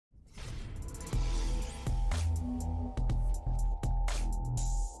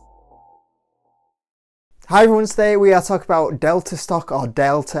Hi everyone, today we are talking about Delta stock or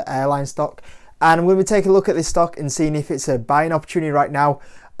Delta Airline stock, and we'll be taking a look at this stock and seeing if it's a buying opportunity right now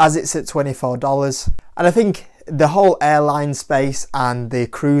as it's at $24. And I think the whole airline space and the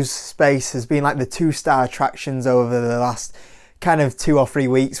cruise space has been like the two-star attractions over the last kind of 2 or 3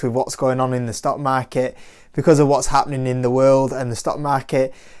 weeks with what's going on in the stock market because of what's happening in the world and the stock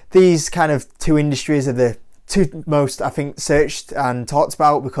market. These kind of two industries are the two most, I think, searched and talked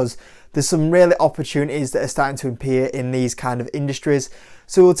about because there's some really opportunities that are starting to appear in these kind of industries.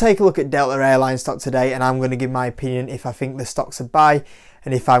 So we'll take a look at Delta Airline stock today, and I'm going to give my opinion if I think the stock's a buy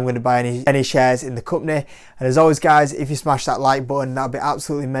and if I'm going to buy any shares in the company. And as always guys, if you smash that like button, that'd be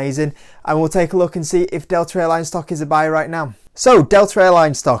absolutely amazing. And we'll take a look and see if Delta Airline stock is a buy right now. So Delta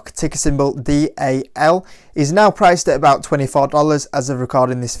Airline stock, ticker symbol DAL, is now priced at about $24 as of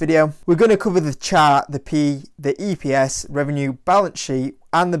recording this video. We're going to cover the chart, the P, the EPS, revenue, balance sheet,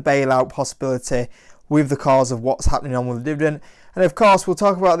 and the bailout possibility with the cause of what's happening on with the dividend. And of course, we'll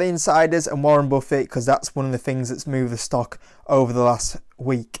talk about the insiders and Warren Buffett because that's one of the things that's moved the stock over the last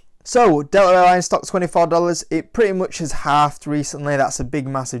week. So Delta Airline stock $24. It pretty much has halved recently. That's a big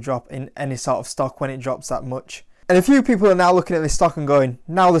massive drop in any sort of stock when it drops that much. And a few people are now looking at this stock and going,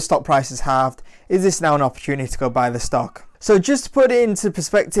 now the stock price is halved. Is this now an opportunity to go buy the stock? So just to put it into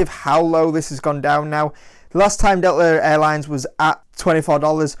perspective how low this has gone down now, the last time Delta Airlines was at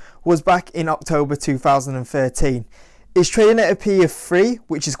 $24 was back in October 2013. It's trading at a P of 3,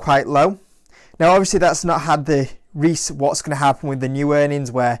 which is quite low. Now obviously that's not had the what's going to happen with the new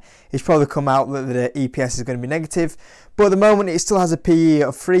earnings, where it's probably come out that the EPS is going to be negative, but at the moment it still has a PE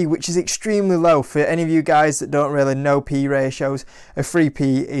of 3, which is extremely low. For any of you guys that don't really know PE ratios, a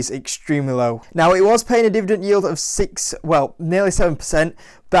 3P is extremely low. Now it was paying a dividend yield of nearly 7%.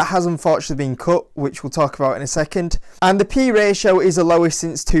 That has unfortunately been cut, which we'll talk about in a second. And the P ratio is the lowest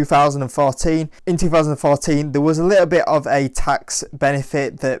since 2014. In 2014, there was a little bit of a tax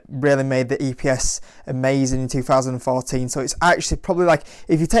benefit that really made the EPS amazing in 2014. So it's actually probably, like,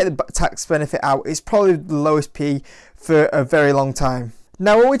 if you take the tax benefit out, it's probably the lowest P for a very long time.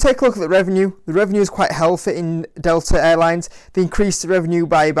 Now when we take a look at the revenue is quite healthy in Delta Airlines. They increased the revenue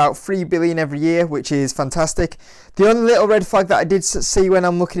by about $3 billion every year, which is fantastic. The only little red flag that I did see when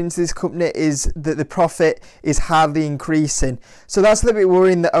I'm looking into this company is that the profit is hardly increasing. So that's a little bit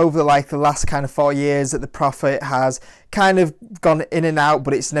worrying that over the last kind of 4 years that the profit has kind of gone in and out,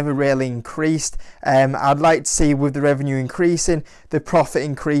 but it's never really increased. I'd like to see with the revenue increasing, the profit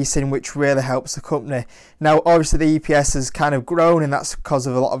increasing, which really helps the company. Now obviously the EPS has kind of grown, and that's because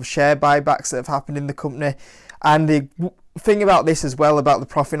of a lot of share buybacks that have happened in the company. And the thing about this as well, about the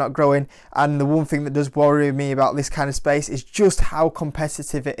profit not growing, and the one thing that does worry me about this kind of space is just how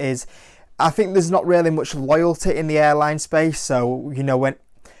competitive it is. I think there's not really much loyalty in the airline space. So, you know, when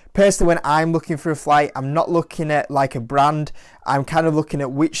I'm looking for a flight, I'm not looking at like a brand. I'm kind of looking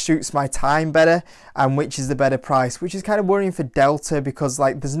at which suits my time better and which is the better price, which is kind of worrying for Delta because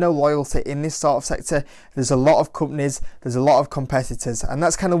there's no loyalty in this sort of sector. There's a lot of companies, there's a lot of competitors, and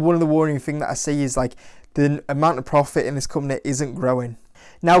that's kind of one of the worrying things that I see is the amount of profit in this company isn't growing.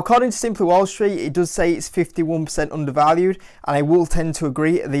 Now, according to Simply Wall Street, it does say it's 51% undervalued, and I will tend to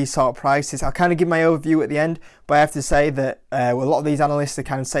agree at these sort of prices. I'll kind of give my overview at the end, but I have to say that a lot of these analysts are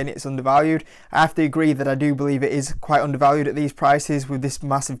kind of saying it's undervalued. I have to agree that I do believe it is quite undervalued at these prices with this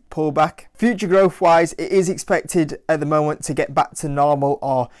massive pullback. Future growth wise, it is expected at the moment to get back to normal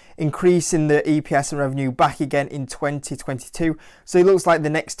or increasing the EPS and revenue back again in 2022. So it looks like the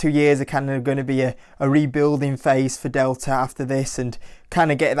next 2 years are kind of going to be a rebuilding phase for Delta after this, and kind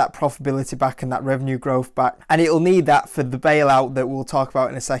of get that profitability back and that revenue growth back. And it'll need that for the bailout that we'll talk about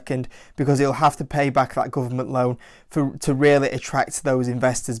in a second, because it'll have to pay back that government loan to really attract those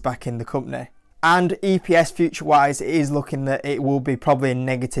investors back in the company. And EPS future wise, it is looking that it will be probably a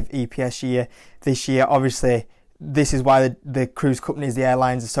negative EPS year this year. Obviously, this is why the cruise companies, the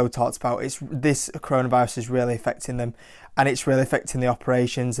airlines are so talked about. This coronavirus is really affecting them, and it's really affecting the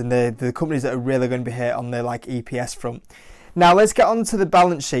operations and the companies that are really going to be hit on the EPS front. Now let's get on to the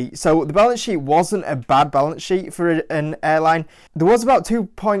balance sheet. So the balance sheet wasn't a bad balance sheet for an airline. There was about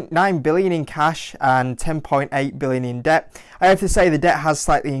 $2.9 billion in cash and $10.8 billion in debt. I have to say the debt has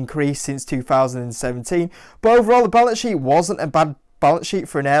slightly increased since 2017, but overall the balance sheet wasn't a bad balance sheet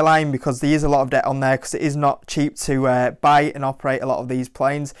for an airline, because there is a lot of debt on there because it is not cheap to buy and operate a lot of these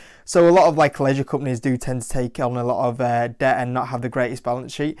planes. So a lot of leisure companies do tend to take on a lot of debt and not have the greatest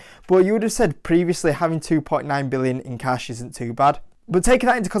balance sheet. But you would have said previously having $2.9 billion in cash isn't too bad. But taking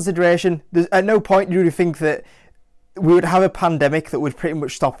that into consideration, at no point do you think that we would have a pandemic that would pretty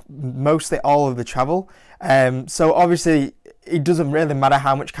much stop mostly all of the travel. So obviously it doesn't really matter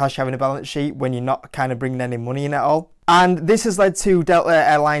how much cash you have in a balance sheet when you're not kind of bringing any money in at all. And this has led to Delta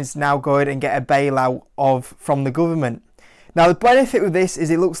Airlines now going and get a bailout from the government. Now the benefit with this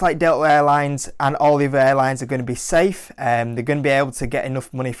is it looks like Delta Airlines and all the other airlines are going to be safe. They're going to be able to get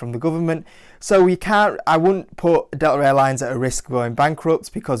enough money from the government. So I wouldn't put Delta Airlines at a risk of going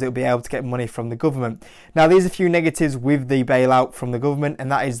bankrupt because it'll be able to get money from the government. Now there's a few negatives with the bailout from the government, and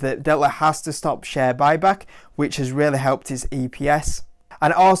that is that Delta has to stop share buyback, which has really helped its EPS.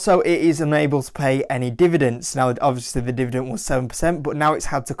 And also it is unable to pay any dividends. Now obviously the dividend was 7%, but now it's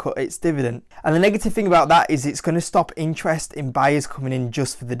had to cut its dividend. And the negative thing about that is it's going to stop interest in buyers coming in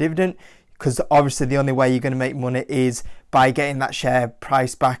just for the dividend, because obviously the only way you're going to make money is by getting that share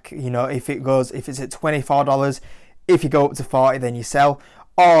price back. You know, if it's at $24, if you go up to 40, then you sell,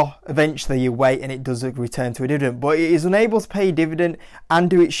 or eventually you wait and it does return to a dividend. But it is unable to pay a dividend and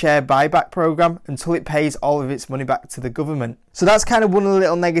do its share buyback program until it pays all of its money back to the government. So that's kind of one of the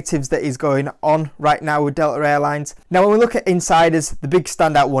little negatives that is going on right now with Delta Airlines. Now when we look at insiders, the big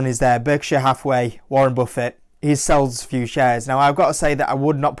standout one is there, Berkshire Hathaway, Warren Buffett. He sells a few shares. Now I've got to say that I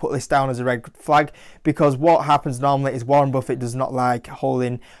would not put this down as a red flag, because what happens normally is Warren Buffett does not like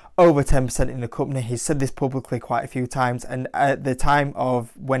holding over 10% in the company. He's said this publicly quite a few times, and at the time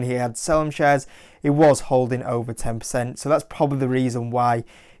of when he had selling shares, he was holding over 10%. So that's probably the reason why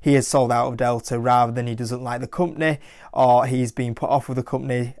he has sold out of Delta, rather than he doesn't like the company or he's been put off with the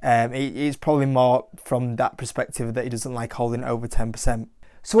company. It's probably more from that perspective that he doesn't like holding over 10%.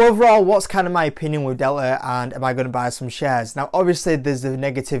 So overall, what's kind of my opinion with Delta, and am I going to buy some shares? Now obviously there's the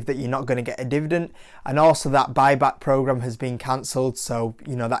negative that you're not going to get a dividend, and also that buyback program has been cancelled, so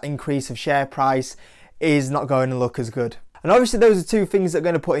you know that increase of share price is not going to look as good. And obviously those are two things that are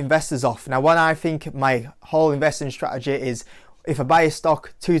going to put investors off. Now when I think my whole investing strategy is, if I buy a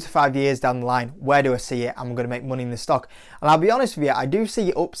stock 2 to 5 years down the line, where do I see it? I'm going to make money in the stock. And I'll be honest with you, I do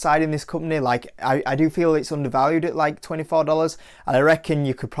see upside in this company. Like I do feel it's undervalued at like $24, and I reckon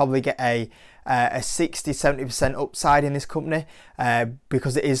you could probably get a 60-70% upside in this company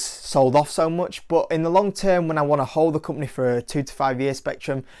because it is sold off so much. But in the long term, when I want to hold the company for a 2 to 5 year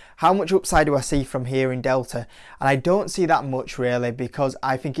spectrum, how much upside do I see from here in Delta? And I don't see that much really, because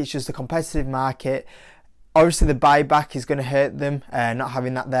I think it's just a competitive market. Obviously the buyback is going to hurt them, not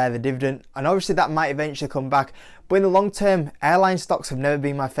having that there, the dividend, and obviously that might eventually come back. But in the long term, airline stocks have never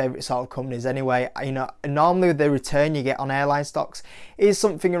been my favourite sort of companies anyway. You know, normally the return you get on airline stocks is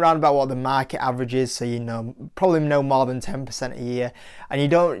something around about what the market average is, so you know, probably no more than 10% a year, and you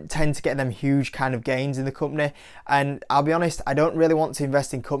don't tend to get them huge kind of gains in the company. And I'll be honest, I don't really want to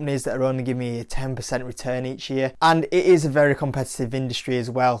invest in companies that are only giving me a 10% return each year, and it is a very competitive industry as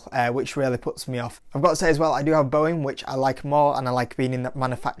well, which really puts me off. I've got to say as well, I do have Boeing, which I like more, and I like being in the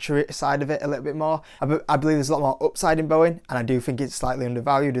manufacturing side of it a little bit more. I believe there's a lot more upside in Boeing, and I do think it's slightly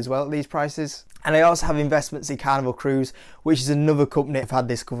undervalued as well at these prices. And I also have investments in Carnival Cruise, which is another company that have had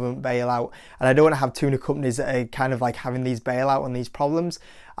this government bailout, and I don't want to have tuna companies that are kind of like having these bailout and these problems.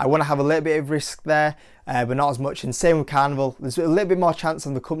 I want to have a little bit of risk there, but not as much. And same with Carnival, there's a little bit more chance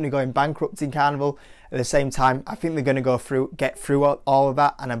of the company going bankrupt in Carnival. At the same time, I think they're going to get through all of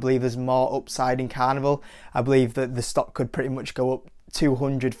that, and I believe there's more upside in Carnival. I believe that the stock could pretty much go up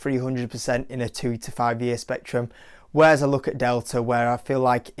 200-300% in a 2 to 5 year spectrum. Whereas I look at Delta, where I feel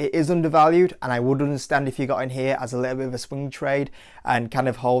like it is undervalued, and I would understand if you got in here as a little bit of a swing trade and kind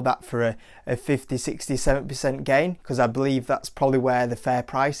of hold that for a 50, 60, 70% gain, because I believe that's probably where the fair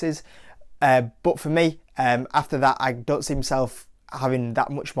price is. But for me, after that, I don't see myself having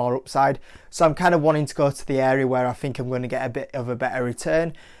that much more upside. So I'm kind of wanting to go to the area where I think I'm going to get a bit of a better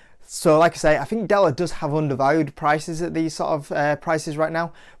return. So like I say, I think Delta does have undervalued prices at these sort of prices right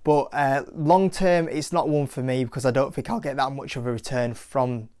now, but long term it's not one for me, because I don't think I'll get that much of a return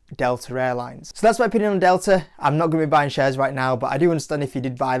from Delta Airlines. So that's my opinion on Delta. I'm not going to be buying shares right now, but I do understand if you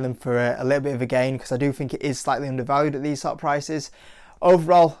did buy them for a little bit of a gain, because I do think it is slightly undervalued at these sort of prices.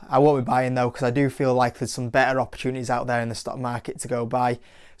 Overall, I won't be buying though, because I do feel like there's some better opportunities out there in the stock market to go buy.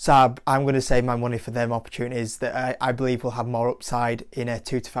 So I'm going to save my money for them opportunities that I believe will have more upside in a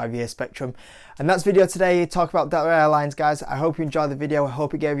 2 to 5 year spectrum. And that's video today, talk about Delta Airlines, guys. I hope you enjoyed the video. I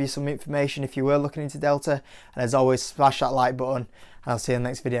hope it gave you some information if you were looking into Delta. And as always, smash that like button, and I'll see you in the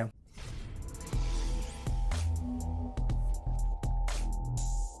next video.